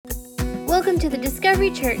Welcome to the Discovery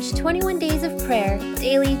Church 21 Days of Prayer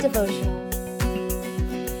Daily Devotional.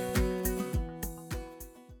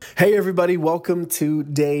 Hey everybody, welcome to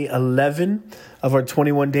day 11 of our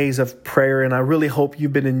 21 Days of Prayer, and I really hope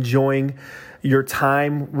you've been enjoying your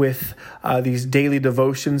time with these daily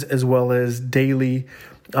devotions as well as daily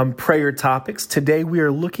prayer topics. Today we are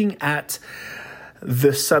looking at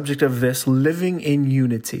the subject of this, living in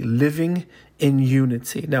unity.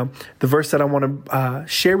 Now, the verse that I want to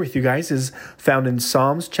share with you guys is found in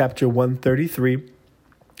Psalms chapter 133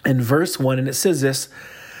 and verse 1, and it says this: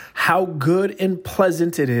 how good and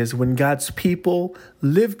pleasant it is when God's people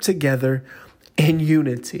live together in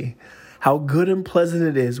unity. How good and pleasant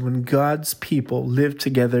it is when God's people live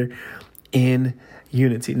together in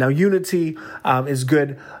unity. Now, unity is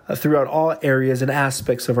good throughout all areas and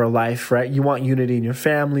aspects of our life, right? You want unity in your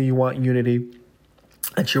family, you want unity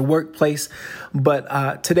at your workplace.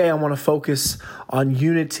 But today I want to focus on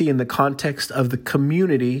unity in the context of the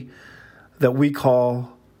community that we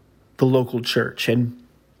call the local church. And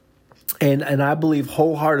I believe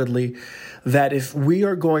wholeheartedly that if we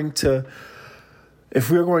are going to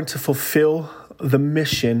fulfill the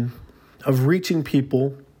mission of reaching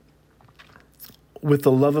people with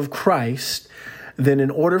the love of Christ, then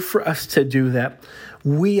in order for us to do that,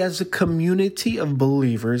 we as a community of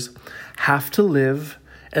believers have to live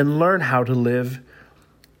and learn how to live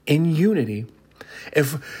in unity.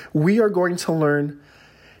 If we are going to learn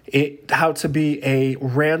how to be a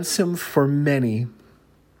ransom for many,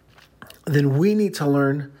 then we need to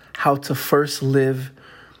learn how to first live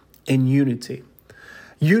in unity.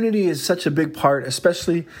 Unity is such a big part,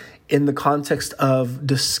 especially in the context of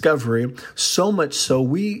Discovery, so much so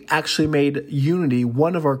we actually made unity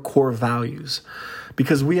one of our core values,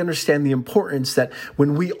 because we understand the importance that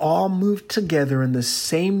when we all move together in the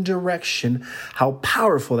same direction, how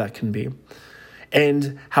powerful that can be.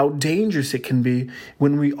 And how dangerous it can be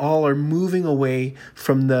when we all are moving away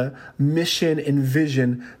from the mission and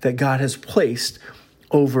vision that God has placed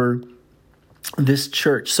over this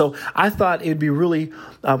church. So I thought it'd be really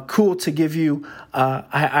cool to give you,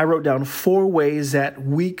 I wrote down 4 ways that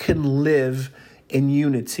we can live in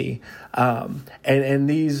unity. And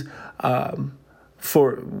these,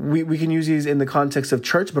 we can use these in the context of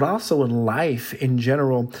church, but also in life in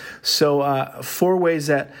general. So 4 ways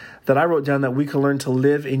that I wrote down that we can learn to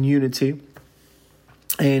live in unity.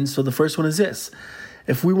 And so the first one is this: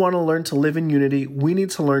 if we want to learn to live in unity, we need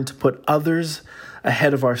to learn to put others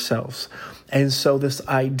ahead of ourselves. And so this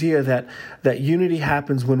idea that unity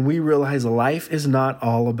happens when we realize life is not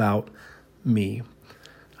all about me.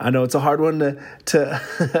 I know it's a hard one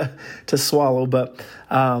to swallow, but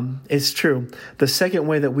it's true. The second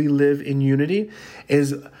way that we live in unity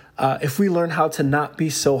is if we learn how to not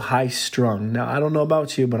be so high-strung. Now, I don't know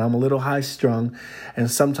about you, but I'm a little high-strung,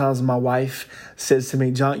 and sometimes my wife says to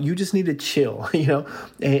me, "John, you just need to chill,"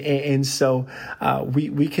 and so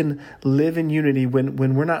we can live in unity when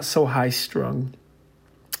we're not so high-strung.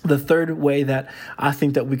 The third way that I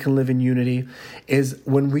think that we can live in unity is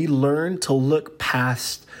when we learn to look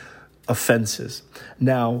past offenses.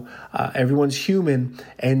 Now, everyone's human,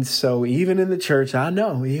 and so even in the church,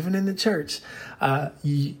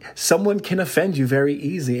 someone can offend you very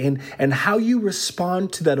easy, and how you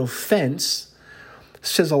respond to that offense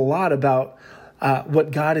says a lot about what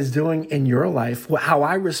God is doing in your life. How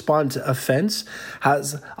I respond to offense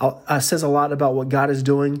says a lot about what God is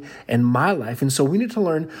doing in my life. And so we need to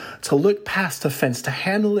learn to look past offense, to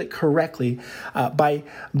handle it correctly by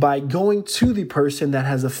going to the person that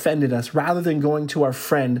has offended us rather than going to our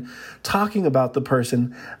friend talking about the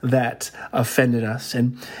person that offended us.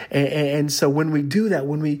 And so when we do that,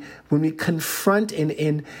 when we confront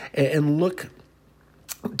and look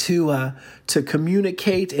to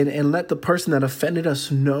communicate and let the person that offended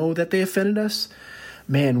us know that they offended us,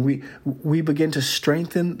 man, we begin to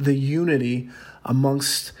strengthen the unity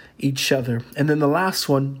amongst each other. And then the last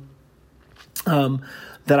one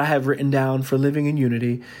that I have written down for living in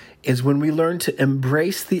unity is when we learn to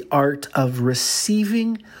embrace the art of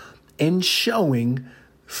receiving and showing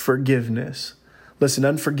forgiveness. Listen,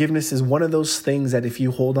 unforgiveness is one of those things that if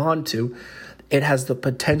you hold on to, it has the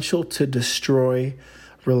potential to destroy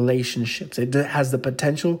relationships. It has the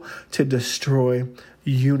potential to destroy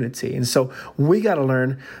unity. And so we got to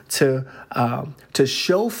learn to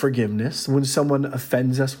show forgiveness when someone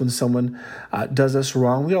offends us, when someone does us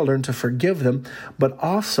wrong. We got to learn to forgive them, but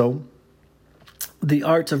also the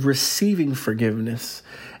art of receiving forgiveness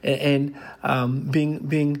and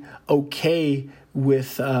being okay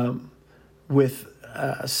with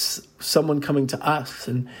someone coming to us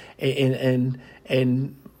and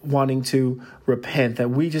wanting to repent, that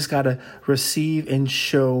we just got to receive and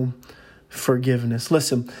show forgiveness.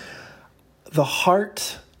 Listen, the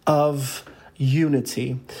heart of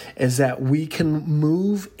unity is that we can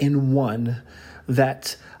move in one,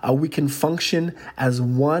 that we can function as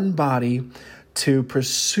one body to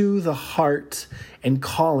pursue the heart and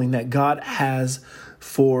calling that God has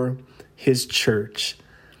for his church.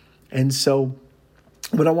 And so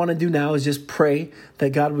what I want to do now is just pray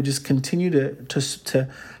that God would just continue to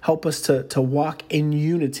help us to walk in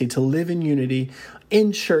unity, to live in unity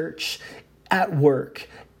in church, at work,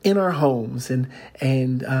 in our homes. And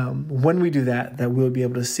when we do that we'll be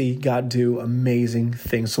able to see God do amazing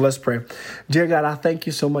things. So let's pray. Dear God, I thank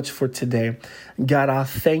you so much for today. God, I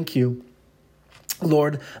thank you,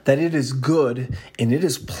 Lord, that it is good and it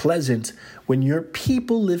is pleasant when your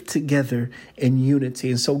people live together in unity.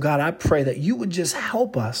 And so, God, I pray that you would just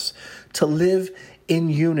help us to live in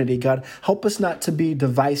unity. God, help us not to be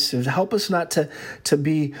divisive. Help us not to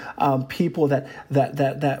be people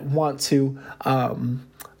that want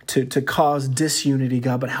to cause disunity,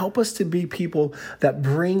 God, but help us to be people that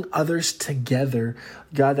bring others together,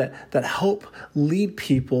 God, that help lead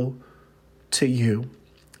people to you.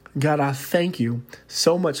 God, I thank you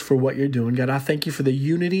so much for what you're doing. God, I thank you for the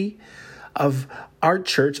unity of our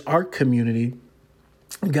church, our community.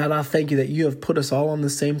 God, I thank you that you have put us all on the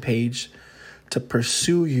same page to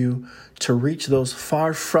pursue you, to reach those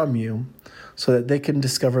far from you so that they can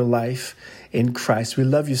discover life in Christ. We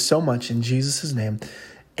love you so much in Jesus' name.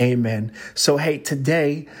 Amen. So, hey,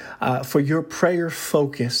 today, for your prayer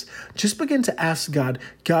focus, just begin to ask God,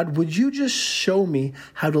 would you just show me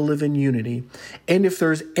how to live in unity? And if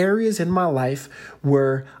there's areas in my life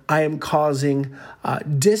where I am causing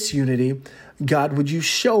disunity, God, would you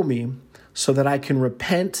show me so that I can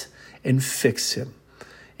repent and fix it?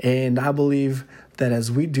 And I believe that as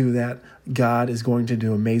we do that, God is going to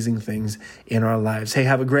do amazing things in our lives. Hey,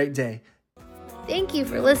 have a great day. Thank you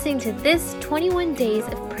for listening to this 21 Days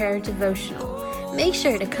of Prayer devotional. Make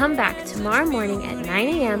sure to come back tomorrow morning at 9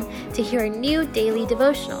 a.m. to hear a new daily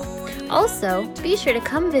devotional. Also, be sure to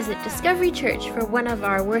come visit Discovery Church for one of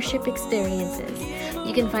our worship experiences.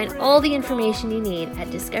 You can find all the information you need at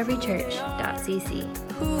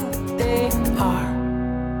discoverychurch.cc. Who they are.